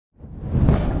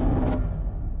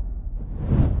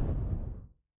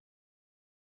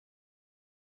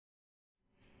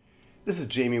This is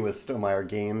Jamey with Stonemaier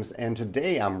Games, and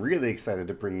today I'm really excited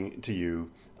to bring to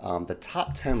you the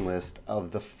top 10 list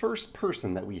of the first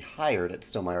person that we hired at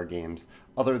Stonemaier Games,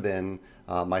 other than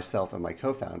myself and my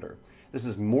co-founder. This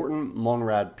is Morten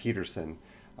Monrad Pedersen.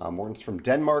 Morten's from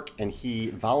Denmark, and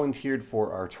he volunteered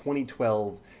for our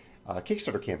 2012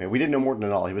 Kickstarter campaign. We didn't know Morten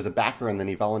at all. He was a backer, and then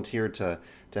he volunteered to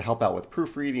help out with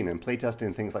proofreading and playtesting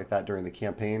and things like that during the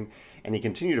campaign. And he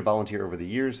continued to volunteer over the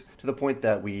years to the point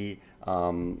that we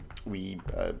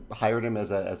hired him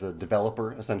as a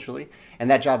developer, essentially.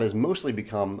 And that job has mostly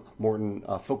become Morten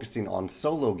focusing on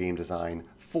solo game design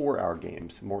for our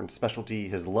games. Morten's specialty,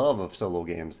 his love of solo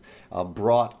games,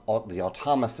 brought the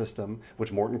Automa system,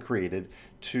 which Morten created,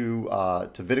 to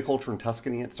viticulture in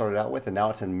Tuscany. It started out with, and now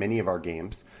it's in many of our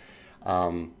games.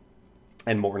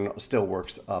 And Morten still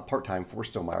works part-time for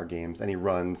Stonemaier Games, and he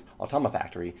runs Automa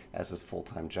Factory as his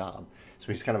full-time job. So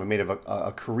he's kind of made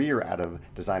a career out of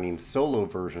designing solo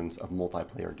versions of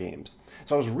multiplayer games.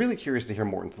 So I was really curious to hear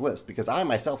Morten's list, because I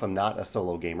myself am not a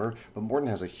solo gamer, but Morten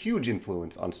has a huge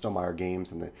influence on Stonemaier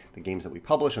Games and the games that we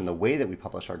publish and the way that we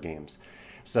publish our games.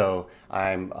 So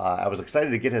I was excited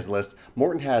to get his list.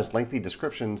 Morten has lengthy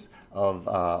descriptions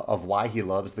of why he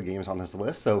loves the games on his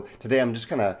list. So today I'm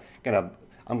just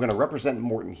I'm going to represent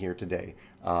Morten here today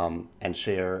and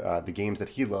share the games that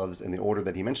he loves in the order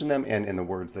that he mentioned them and in the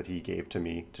words that he gave to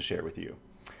me to share with you.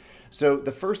 So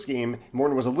the first game,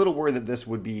 Morten was a little worried that this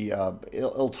would be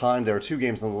ill-timed. There are two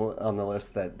games on the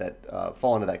list that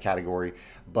fall into that category,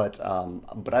 but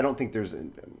I don't think there's,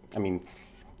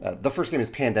 the first game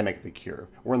is Pandemic: The Cure.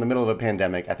 We're in the middle of a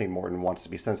pandemic. I think Morten wants to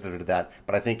be sensitive to that,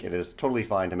 but I think it is totally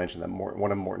fine to mention that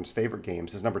one of Morten's favorite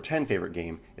games, his number 10 favorite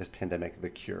game, is Pandemic: The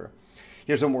Cure.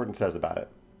 Here's what Morten says about it.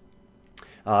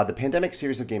 The Pandemic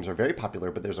series of games are very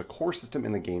popular, but there's a core system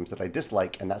in the games that I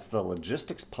dislike, and that's the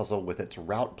logistics puzzle with its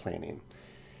route planning.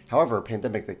 However,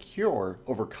 Pandemic: The Cure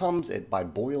overcomes it by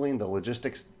boiling the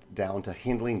logistics down to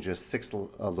handling just 6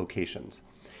 locations.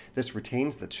 This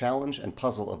retains the challenge and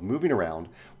puzzle of moving around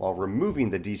while removing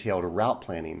the detailed route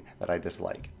planning that I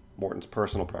dislike. Morten's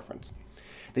personal preference.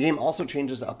 The game also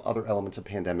changes up other elements of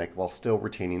Pandemic while still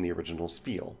retaining the original's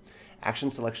feel.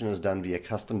 Action selection is done via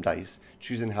custom dice,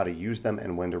 choosing how to use them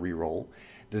and when to re-roll.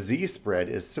 Disease spread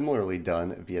is similarly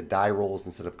done via die rolls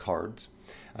instead of cards.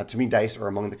 To me, dice are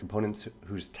among the components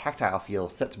whose tactile feel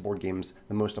sets board games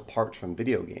the most apart from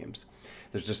video games.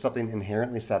 There's just something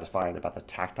inherently satisfying about the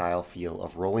tactile feel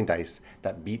of rolling dice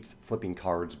that beats flipping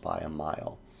cards by a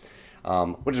mile.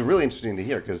 Which is really interesting to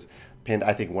hear, because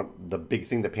I think the big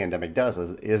thing that Pandemic does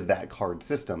is that card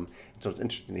system. So it's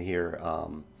interesting to hear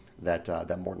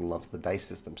that Morten loves the dice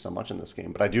system so much in this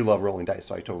game. But I do love rolling dice,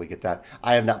 so I totally get that.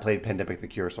 I have not played Pandemic: The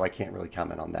Cure, so I can't really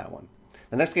comment on that one.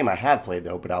 The next game I have played,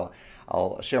 though, but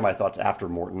I'll share my thoughts after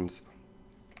Morten's,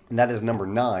 and that is number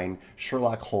 9,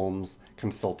 Sherlock Holmes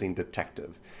Consulting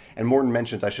Detective. And Morten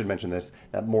mentions, I should mention this,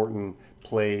 that Morten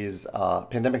plays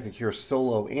Pandemic: The Cure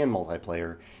solo and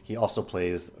multiplayer. He also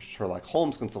plays Sherlock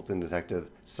Holmes Consulting Detective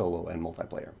solo and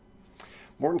multiplayer.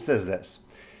 Morten says this: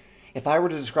 if I were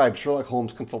to describe Sherlock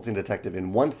Holmes Consulting Detective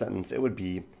in one sentence, it would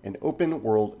be an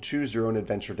open-world,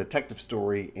 choose-your-own-adventure detective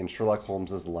story in Sherlock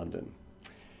Holmes's London.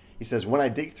 He says, when I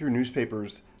dig through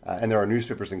newspapers, and there are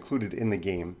newspapers included in the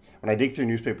game, when I dig through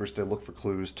newspapers to look for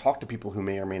clues, talk to people who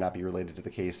may or may not be related to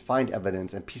the case, find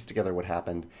evidence, and piece together what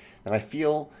happened, then I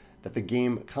feel that the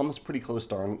game comes pretty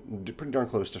darn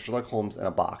close to Sherlock Holmes in a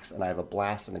box, and I have a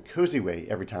blast in a cozy way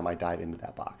every time I dive into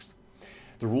that box.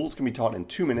 The rules can be taught in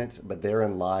 2 minutes, but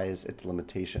therein lies its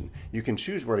limitation. You can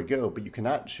choose where to go, but you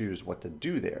cannot choose what to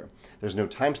do there. There's no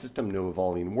time system, no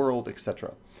evolving world,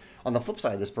 etc. On the flip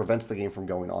side, this prevents the game from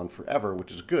going on forever,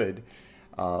 which is good,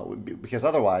 because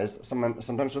otherwise,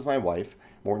 sometimes with my wife,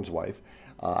 Morten's wife,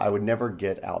 I would never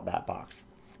get out that box.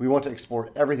 We want to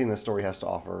explore everything the story has to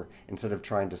offer instead of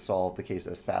trying to solve the case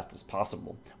as fast as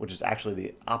possible, which is actually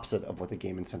the opposite of what the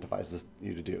game incentivizes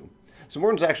you to do. So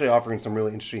Morten's actually offering some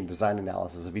really interesting design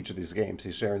analysis of each of these games.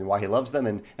 He's sharing why he loves them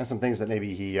and some things that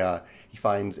maybe he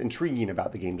finds intriguing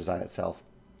about the game design itself.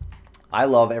 I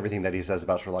love everything that he says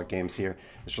about Sherlock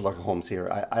Holmes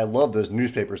here. I love those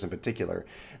newspapers in particular,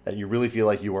 that you really feel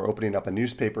like you are opening up a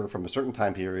newspaper from a certain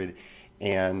time period,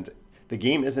 and the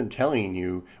game isn't telling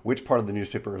you which part of the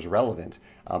newspaper is relevant.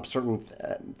 Certain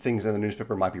things in the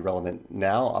newspaper might be relevant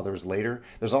now, others later.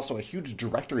 There's also a huge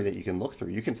directory that you can look through.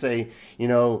 You can say,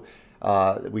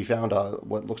 we found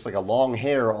what looks like a long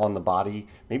hair on the body.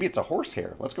 Maybe it's a horse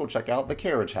hair. Let's go check out the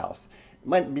carriage house. It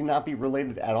might not be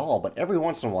related at all, but every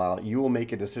once in a while you will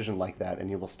make a decision like that, and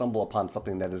you will stumble upon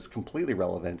something that is completely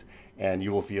relevant, and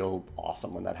you will feel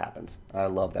awesome when that happens. And I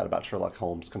love that about Sherlock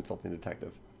Holmes Consulting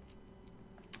Detective.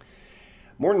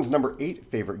 Morton's number 8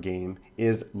 favorite game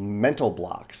is Mental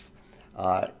Blocks.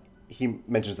 He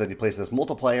mentions that he plays this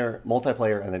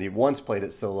multiplayer, and that he once played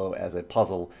it solo as a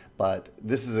puzzle. But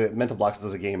Mental Blocks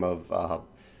is a game of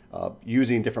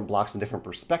using different blocks and different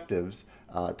perspectives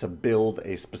to build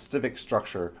a specific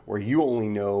structure where you only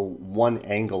know one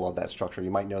angle of that structure.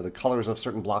 You might know the colors of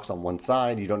certain blocks on one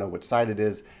side. You don't know which side it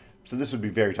is. So this would be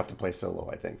very tough to play solo,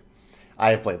 I think.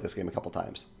 I have played this game a couple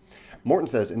times. Morton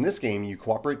says, in this game, you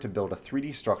cooperate to build a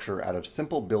 3D structure out of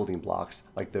simple building blocks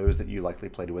like those that you likely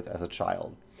played with as a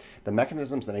child. The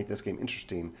mechanisms that make this game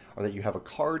interesting are that you have a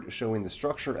card showing the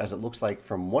structure as it looks like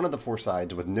from one of the 4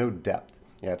 sides with no depth.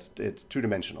 Yeah, it's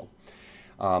two-dimensional.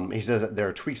 He says that there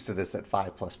are tweaks to this at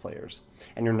 5+ players.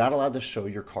 And you're not allowed to show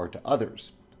your card to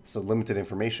others, so limited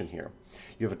information here.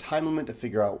 You have a time limit to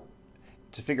figure out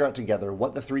together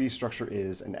what the 3D structure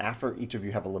is, and after each of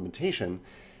you have a limitation,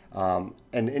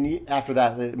 after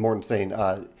that, Morton's saying,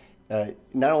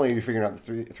 not only are you figuring out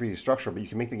the 3D structure, but you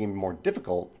can make the game more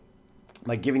difficult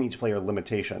by giving each player a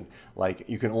limitation, like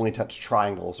you can only touch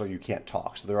triangles or you can't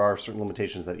talk. So there are certain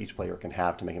limitations that each player can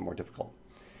have to make it more difficult.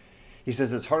 He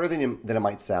says it's harder than it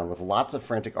might sound, with lots of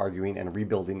frantic arguing and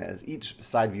rebuilding as each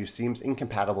side view seems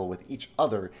incompatible with each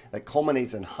other, that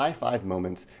culminates in high-five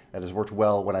moments that has worked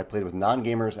well when I've played with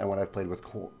non-gamers and when I've played with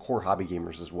core hobby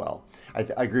gamers as well. I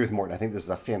agree with Morton. I think this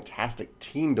is a fantastic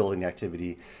team-building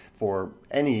activity for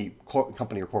any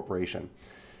company or corporation.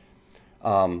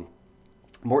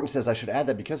 Morton says, I should add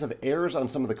that because of errors on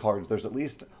some of the cards, there's at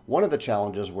least one of the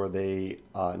challenges where they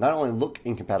not only look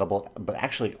incompatible, but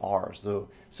actually are, so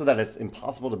that it's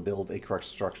impossible to build a correct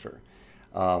structure.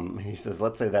 He says,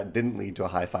 let's say that didn't lead to a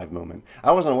high-five moment.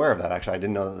 I wasn't aware of that, actually. I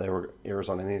didn't know that there were errors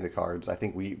on any of the cards. I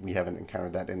think we haven't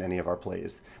encountered that in any of our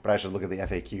plays, but I should look at the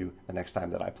FAQ the next time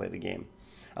that I play the game.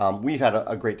 We've had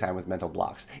a great time with Mental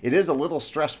Blocks. It is a little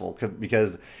stressful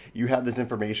because you have this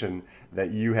information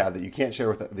that you have that you can't share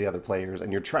with the other players,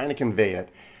 and you're trying to convey it,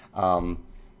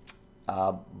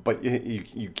 but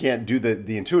you can't do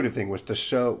the intuitive thing, which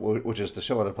is to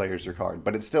show other players your card.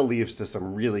 But it still leads to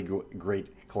some really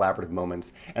great collaborative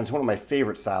moments, and it's one of my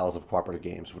favorite styles of cooperative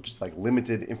games, which is like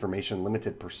limited information,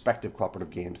 limited perspective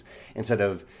cooperative games, instead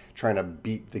of trying to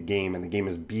beat the game, and the game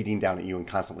is beating down at you and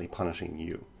constantly punishing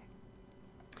you.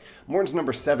 Morton's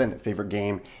number 7 favorite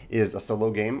game is a solo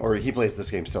game, or he plays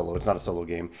this game solo. It's not a solo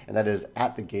game, and that is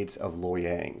At the Gates of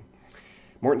Loyang.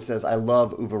 Morton says, I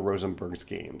love Uwe Rosenberg's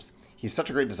games. He's such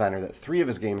a great designer that 3 of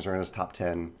his games are in his top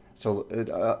 10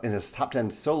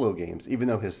 solo games, even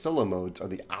though his solo modes are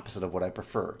the opposite of what I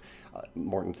prefer.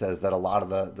 Morton says that a lot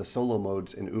of the solo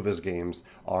modes in Uwe's games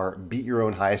are beat your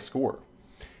own highest score.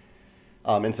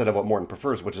 Instead of what Morton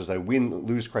prefers, which is a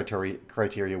win-lose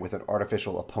criteria with an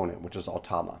artificial opponent, which is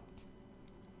Automa.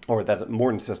 Or that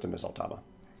Morton's system is Automa.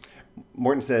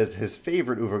 Morton says his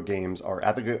favorite Uwe games are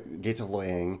At the Gates of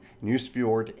Loyang,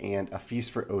 Newsfjord, and A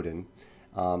Feast for Odin.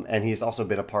 And he's also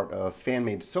been a part of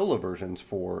fan-made solo versions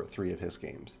for 3 of his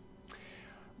games.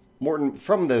 Morton,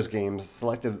 from those games,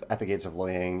 selected At the Gates of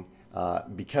Loyang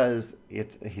because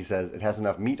he says it has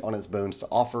enough meat on its bones to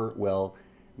offer, well,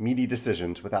 meaty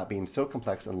decisions without being so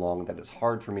complex and long that it's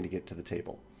hard for me to get to the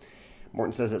table.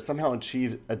 Morton says it somehow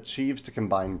achieves to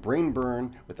combine brain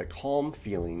burn with a calm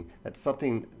feeling that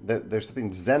there's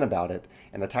something zen about it,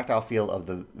 and the tactile feel of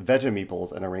the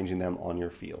meeples and arranging them on your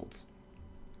fields.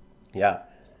 Yeah.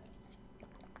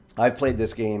 I've played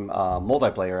this game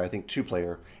multiplayer, I think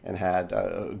 2-player, and had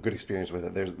a good experience with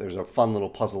it. There's a fun little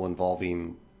puzzle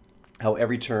involving how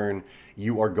every turn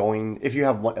you are going, if you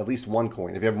have at least one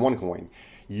coin,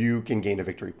 you can gain a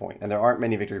victory point. And there aren't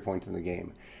many victory points in the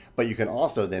game. But you can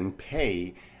also then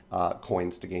pay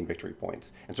coins to gain victory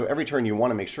points. And so every turn you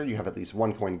want to make sure you have at least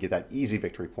one coin to get that easy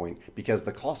victory point, because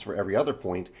the cost for every other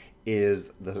point is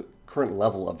the current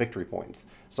level of victory points.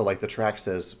 So like the track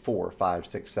says 4, 5,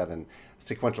 6, 7,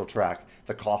 sequential track,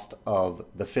 the cost of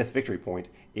the 5th victory point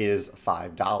is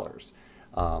 $5.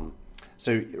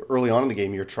 So early on in the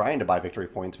game, you're trying to buy victory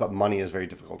points, but money is very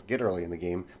difficult to get early in the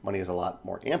game. Money is a lot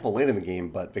more ample late in the game,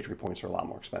 but victory points are a lot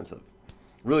more expensive.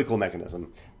 Really cool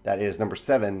mechanism. That is number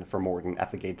 7 for Morton,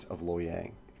 At the Gates of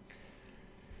Loyang.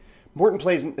 Morton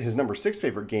plays his number 6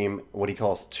 favorite game, what he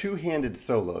calls two-handed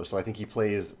solo. So I think he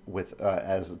plays with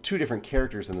as 2 different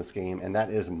characters in this game, and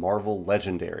that is Marvel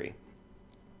Legendary.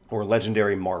 Or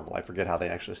Legendary Marvel. I forget how they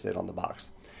actually say it on the box.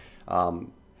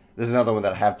 This is another one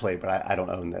that I have played, but I don't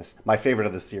own this. My favorite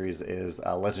of the series is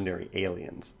Legendary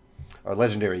Aliens, or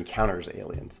Legendary Encounters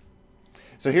Aliens.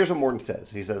 So here's what Morton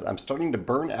says. He says, I'm starting to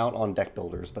burn out on deck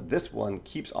builders, but this one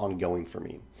keeps on going for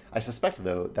me. I suspect,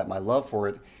 though, that my love for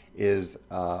it is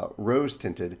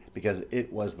rose-tinted because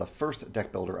it was the first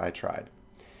deck builder I tried.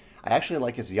 I actually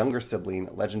like its younger sibling,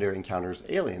 Legendary Encounters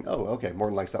Alien. Oh, okay,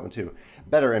 Morten likes that one too.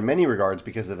 Better in many regards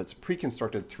because of its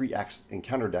pre-constructed 3-act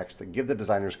encounter decks that give the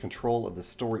designers control of the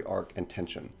story arc and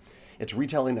tension. Its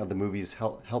retelling of the movies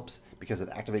helps because it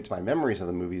activates my memories of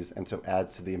the movies and so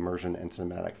adds to the immersion and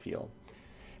cinematic feel.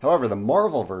 However, the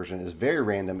Marvel version is very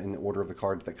random in the order of the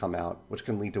cards that come out, which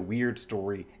can lead to weird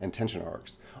story and tension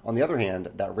arcs. On the other hand,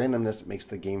 that randomness makes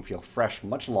the game feel fresh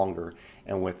much longer,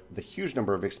 and with the huge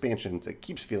number of expansions, it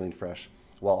keeps feeling fresh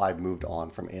while I've moved on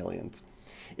from Aliens.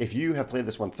 If you have played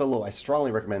this one solo, I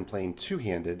strongly recommend playing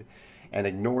two-handed and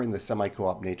ignoring the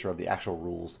semi-co-op nature of the actual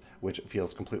rules, which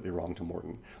feels completely wrong to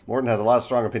Morten. Morten has a lot of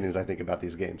strong opinions, I think, about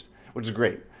these games, which is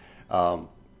great.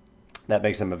 That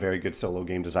makes him a very good solo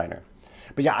game designer.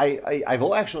 But yeah, I've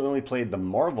actually only played the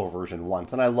Marvel version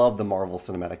once, and I love the Marvel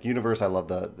Cinematic Universe. I read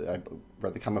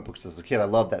the comic books as a kid. I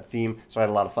love that theme, so I had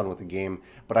a lot of fun with the game.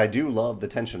 But I do love the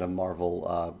tension of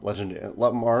Marvel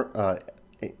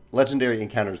Legendary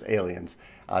Encounters Aliens.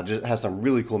 Just has some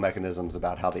really cool mechanisms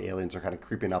about how the aliens are kind of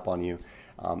creeping up on you.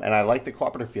 And I like the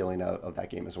cooperative feeling of that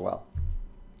game as well.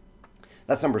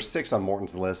 That's number 6 on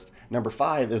Morten's list. Number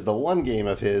 5 is the one game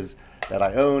of his that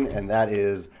I own, and that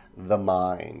is The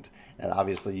Mind. And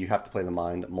obviously, you have to play The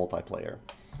Mind multiplayer.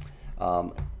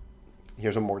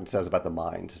 Here's what Morten says about The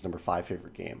Mind, his number 5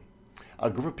 favorite game. A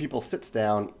group of people sits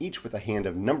down, each with a hand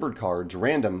of numbered cards,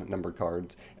 random numbered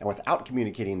cards, and without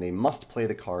communicating, they must play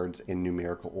the cards in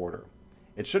numerical order.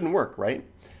 It shouldn't work, right?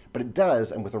 But it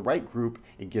does, and with the right group,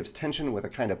 it gives tension with a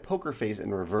kind of poker face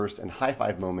in reverse and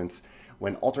high-five moments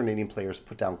when alternating players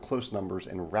put down close numbers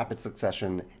in rapid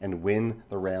succession and win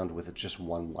the round with just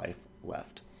one life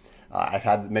left. I've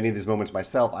had many of these moments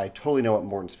myself. I totally know what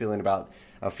Morten's feeling about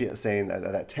saying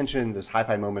that tension, those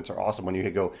high-five moments are awesome when you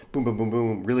go boom, boom, boom,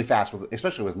 boom, really fast,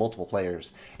 especially with multiple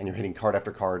players, and you're hitting card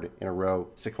after card in a row,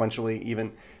 sequentially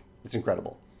even. It's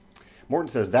incredible. Morten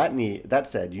says, that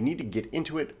said, you need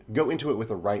to go into it with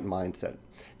the right mindset.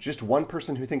 Just one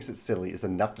person who thinks it's silly is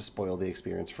enough to spoil the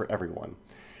experience for everyone.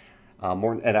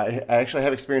 Morten, and I actually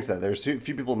have experienced that. There's a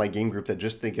few people in my game group that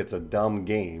just think it's a dumb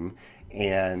game,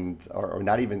 or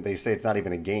not even, they say it's not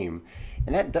even a game.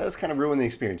 And that does kind of ruin the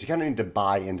experience. You kind of need to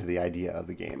buy into the idea of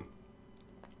the game.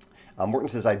 Morten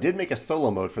says, I did make a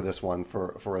solo mode for this one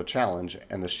for a challenge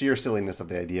and the sheer silliness of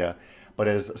the idea, but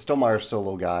as Stonemeier's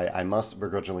solo guy, I must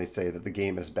begrudgingly say that the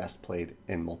game is best played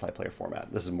in multiplayer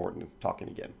format. This is Morten talking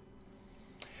again.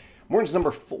 Morten's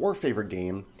number 4 favorite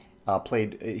game,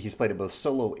 he's played it both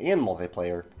solo and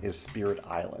multiplayer, is Spirit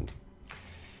Island.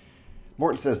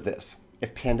 Morten says this: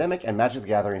 if Pandemic and Magic the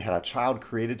Gathering had a child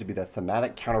created to be the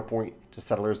thematic counterpoint to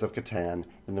Settlers of Catan,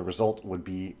 then the result would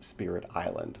be Spirit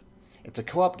Island. It's a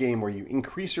co-op game where you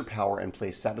increase your power and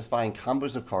play satisfying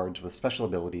combos of cards with special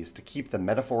abilities to keep the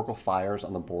metaphorical fires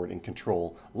on the board in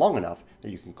control long enough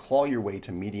that you can claw your way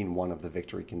to meeting one of the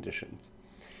victory conditions.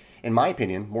 In my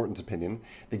opinion, Morten's opinion,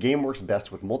 the game works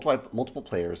best with multiple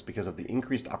players because of the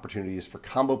increased opportunities for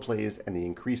combo plays and the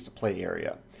increased play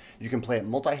area. You can play it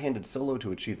multi-handed solo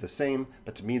to achieve the same,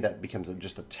 but to me that becomes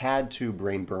just a tad too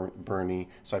brain-burny,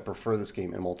 so I prefer this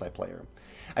game in multiplayer.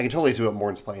 I can totally see what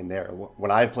Morten's playing there.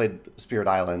 When I've played Spirit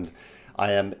Island,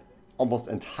 I am almost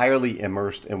entirely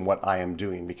immersed in what I am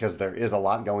doing because there is a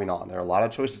lot going on. There are a lot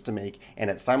of choices to make, and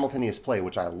it's simultaneous play,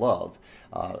 which I love.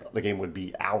 The game would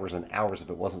be hours and hours if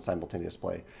it wasn't simultaneous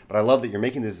play. But I love that you're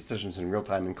making these decisions in real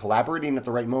time and collaborating at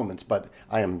the right moments, but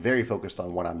I am very focused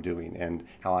on what I'm doing and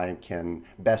how I can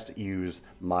best use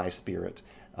my spirit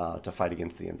to fight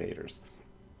against the invaders.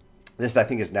 This, I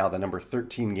think, is now the number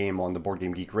 13 game on the Board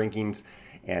Game Geek rankings,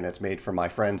 and it's made for my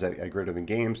friends at Greater Than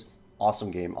Games.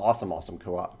 Awesome game. Awesome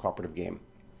cooperative game.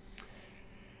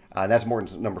 That's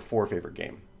Morten's number 4 favorite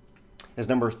game. His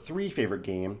number 3 favorite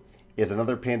game is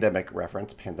another Pandemic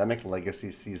reference, Pandemic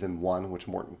Legacy Season 1, which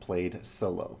Morten played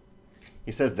solo.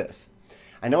 He says this: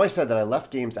 I know I said that I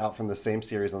left games out from the same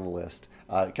series on the list,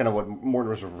 kind of what Morten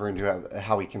was referring to,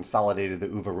 how he consolidated the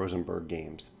Uwe Rosenberg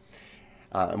games.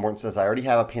 And Morten says, I already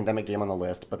have a Pandemic game on the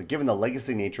list, but given the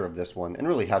legacy nature of this one, and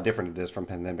really how different it is from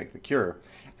Pandemic the Cure,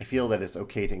 I feel that it's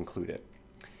okay to include it.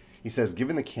 He says,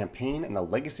 given the campaign and the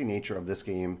legacy nature of this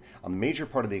game, a major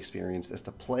part of the experience is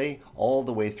to play all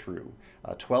the way through,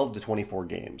 12 to 24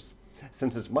 games.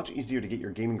 Since it's much easier to get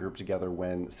your gaming group together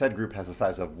when said group has a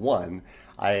size of 1,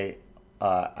 I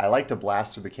like to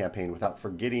blast through the campaign without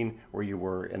forgetting where you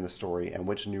were in the story and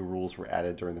which new rules were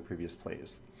added during the previous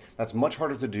plays. That's much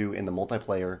harder to do in the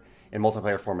multiplayer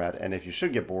format, and if you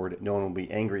should get bored, no one will be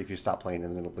angry if you stop playing in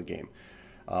the middle of the game.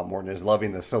 Morten is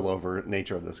loving the solo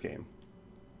nature of this game.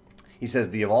 He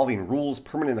says, the evolving rules,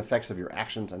 permanent effects of your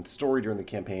actions, and story during the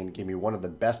campaign gave me one of the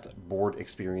best board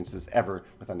experiences ever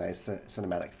with a nice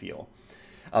cinematic feel.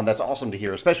 That's awesome to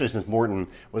hear, especially since Morten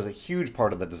was a huge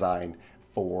part of the design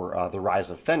for The Rise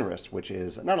of Fenris, which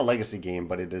is not a legacy game,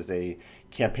 but it is a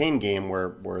campaign game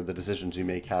where the decisions you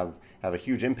make have a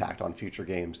huge impact on future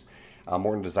games.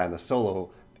 Morten designed the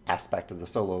solo aspect of the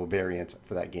solo variant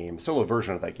for that game, solo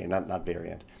version of that game, not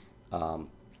variant.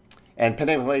 And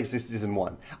Pandemic Legacy Season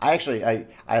 1.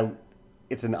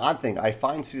 It's an odd thing. I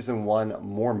find Season 1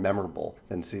 more memorable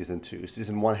than Season 2.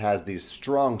 Season 1 has these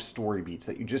strong story beats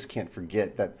that you just can't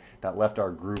forget that left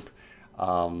our group.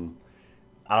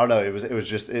 I don't know. It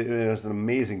was an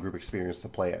amazing group experience to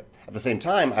play it. At the same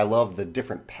time, I love the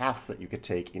different paths that you could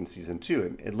take in Season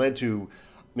 2. It led to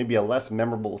maybe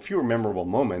fewer memorable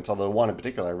moments, although one in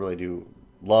particular I really do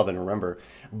love and remember.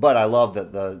 But I love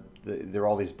that there are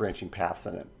all these branching paths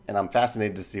in it. And I'm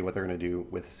fascinated to see what they're going to do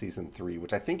with Season 3,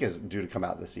 which I think is due to come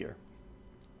out this year.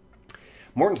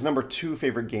 Morten's number 2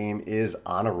 favorite game is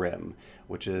Onirim,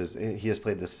 which is, he has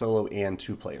played this solo and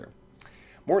 2-player.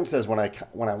 Morten says, when I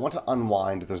want to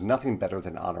unwind, there's nothing better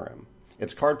than Onirim.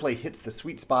 Its card play hits the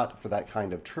sweet spot for that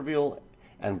kind of trivial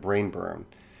and brain burn.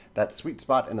 That sweet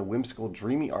spot and the whimsical,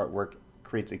 dreamy artwork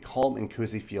creates a calm and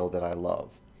cozy feel that I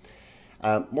love.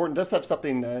 Morten does have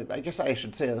something, I guess I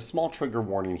should say, a small trigger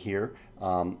warning here.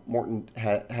 Morten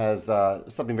has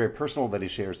something very personal that he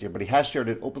shares here, but he has shared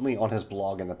it openly on his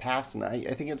blog in the past, and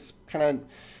I think it's kind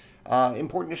of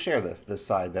important to share this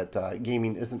side that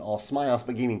gaming isn't all smiles,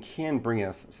 but gaming can bring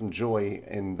us some joy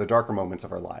in the darker moments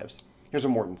of our lives. Here's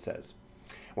what Morten says.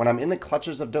 When I'm in the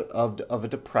clutches of a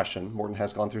depression, Morten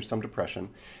has gone through some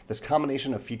depression, this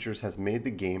combination of features has made the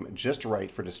game just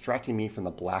right for distracting me from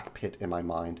the black pit in my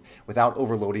mind without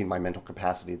overloading my mental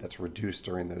capacity that's reduced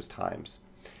during those times.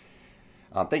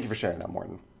 Thank you for sharing that,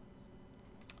 Morten.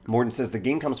 Morten says the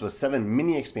game comes with 7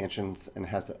 mini expansions and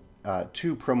has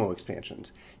 2 promo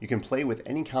expansions. You can play with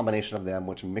any combination of them,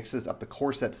 which mixes up the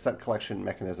core set collection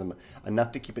mechanism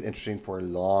enough to keep it interesting for a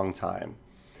long time.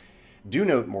 Do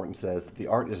note, Morten says, that the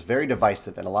art is very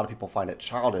divisive and a lot of people find it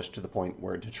childish to the point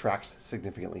where it detracts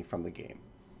significantly from the game.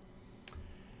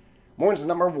 Morten's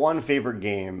number 1 favorite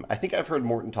game. I think I've heard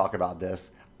Morten talk about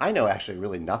this. I know actually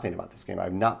really nothing about this game.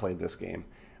 I've not played this game.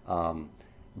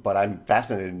 But I'm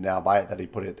fascinated now by it that he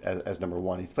put it as number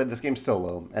 1. He's played this game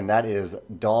solo, and that is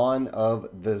Dawn of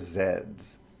the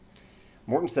Zeds.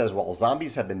 Morten says, while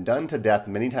zombies have been done to death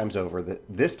many times over,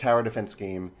 this tower defense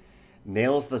game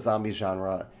nails the zombie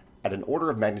genre at an order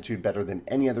of magnitude better than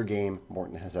any other game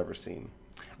Morten has ever seen.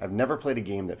 I've never played a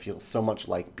game that feels so much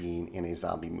like being in a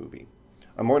zombie movie.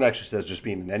 And Morten actually says just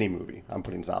being in any movie. I'm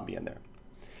putting zombie in there.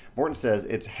 Morten says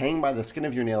it's hang by the skin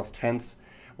of your nails tense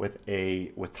with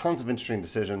tons of interesting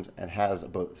decisions and has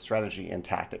both strategy and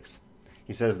tactics.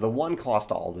 He says the one cost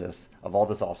to all this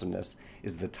awesomeness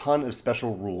is the ton of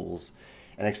special rules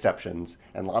and exceptions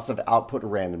and lots of output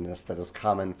randomness that is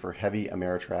common for heavy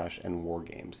Ameritrash and war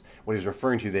games. What he's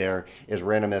referring to there is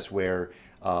randomness where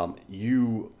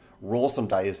you roll some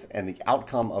dice and the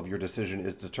outcome of your decision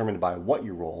is determined by what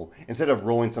you roll, instead of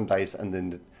rolling some dice and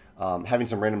then having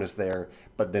some randomness there,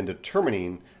 but then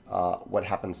determining what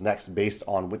happens next based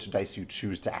on which dice you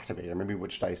choose to activate, or maybe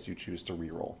which dice you choose to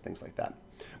re-roll, things like that.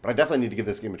 But I definitely need to give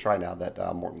this game a try now that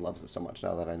Morten loves it so much,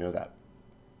 now that I know that.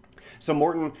 So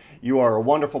Morten, you are a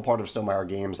wonderful part of Stonemaier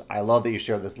Games. I love that you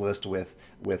share this list with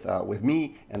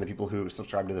me and the people who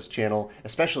subscribe to this channel,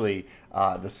 especially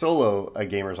the solo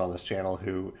gamers on this channel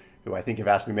who I think have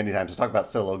asked me many times to talk about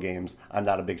solo games. I'm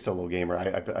not a big solo gamer.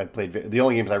 I played the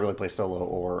only games I really play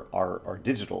solo are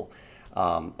digital,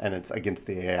 and it's against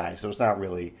the AI, so it's not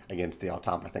really against the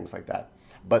Automa, things like that.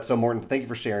 But so Morten, thank you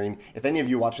for sharing. If any of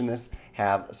you watching this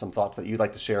have some thoughts that you'd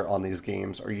like to share on these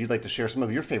games, or you'd like to share some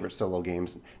of your favorite solo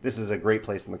games, this is a great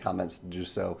place in the comments to do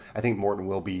so. I think Morten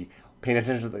will be paying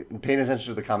attention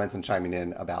to the comments and chiming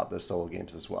in about the solo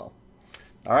games as well.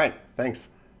 All right, thanks.